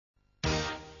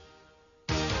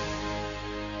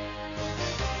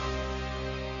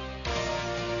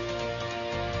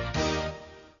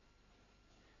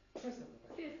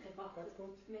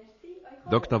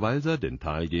Dr. Walser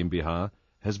Dental GmbH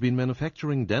has been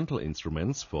manufacturing dental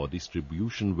instruments for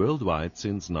distribution worldwide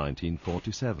since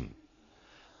 1947.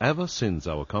 Ever since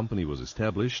our company was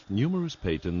established, numerous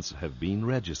patents have been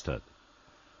registered.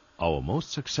 Our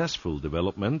most successful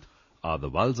development are the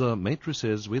Walser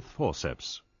Matrices with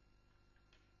forceps.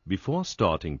 Before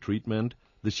starting treatment,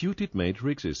 the suited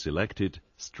matrix is selected,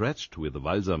 stretched with the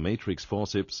Walser matrix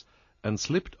forceps, and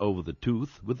slipped over the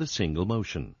tooth with a single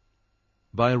motion.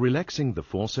 By relaxing the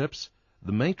forceps,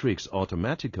 the matrix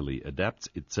automatically adapts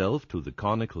itself to the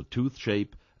conical tooth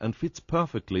shape and fits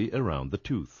perfectly around the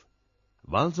tooth.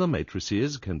 Walser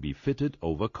matrices can be fitted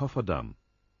over cofferdam.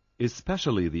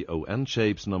 Especially the ON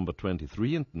shapes number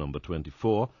 23 and number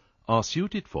 24 are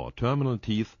suited for terminal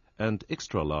teeth and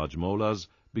extra-large molars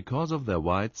because of their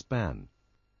wide span.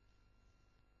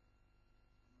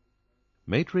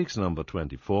 Matrix number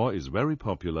 24 is very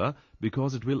popular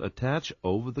because it will attach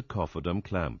over the cofferdam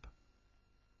clamp.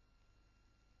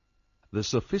 The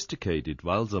sophisticated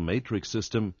Walser matrix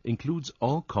system includes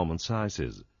all common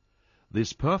sizes.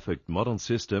 This perfect modern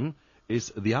system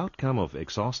is the outcome of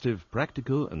exhaustive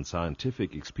practical and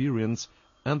scientific experience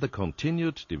and the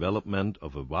continued development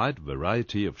of a wide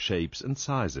variety of shapes and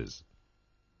sizes.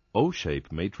 O-shape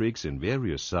matrix in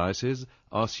various sizes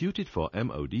are suited for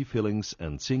MOD fillings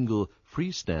and single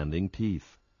freestanding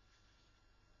teeth.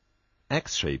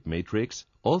 X-shape matrix,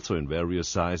 also in various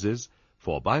sizes,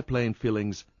 for biplane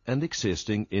fillings and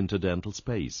existing interdental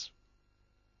space.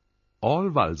 All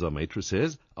Walser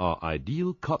matrices are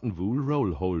ideal cotton wool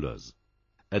roll holders.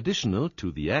 Additional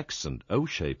to the X and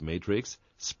O-shape matrix,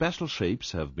 special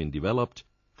shapes have been developed,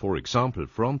 for example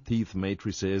front teeth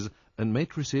matrices and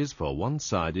matrices for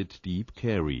one-sided deep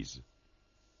caries.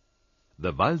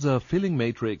 The Walser filling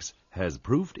matrix has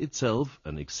proved itself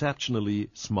an exceptionally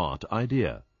smart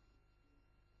idea.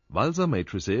 Walser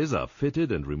matrices are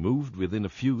fitted and removed within a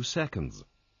few seconds.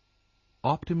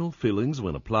 Optimal fillings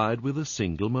when applied with a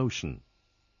single motion.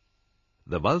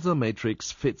 The Walser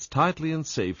matrix fits tightly and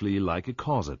safely like a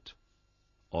corset.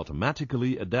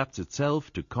 Automatically adapts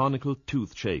itself to conical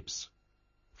tooth shapes.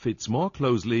 Fits more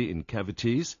closely in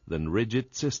cavities than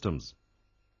rigid systems.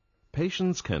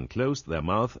 Patients can close their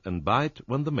mouth and bite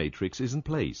when the matrix is in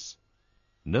place.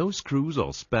 No screws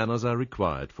or spanners are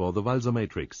required for the Walser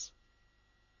matrix.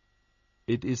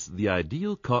 It is the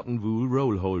ideal cotton wool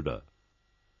roll holder.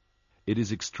 It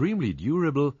is extremely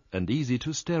durable and easy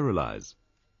to sterilize.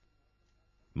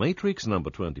 Matrix number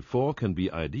 24 can be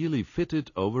ideally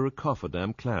fitted over a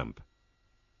cofferdam clamp.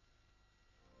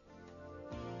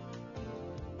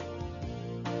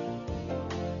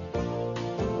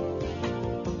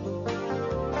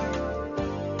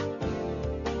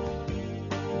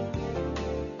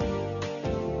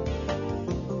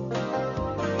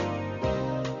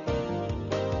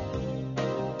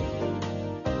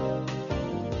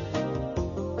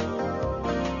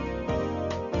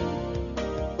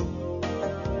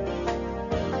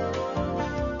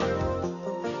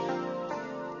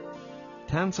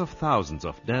 Tens of thousands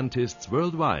of dentists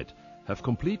worldwide have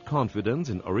complete confidence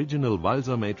in original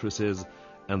Walser matrices,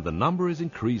 and the number is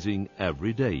increasing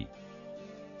every day.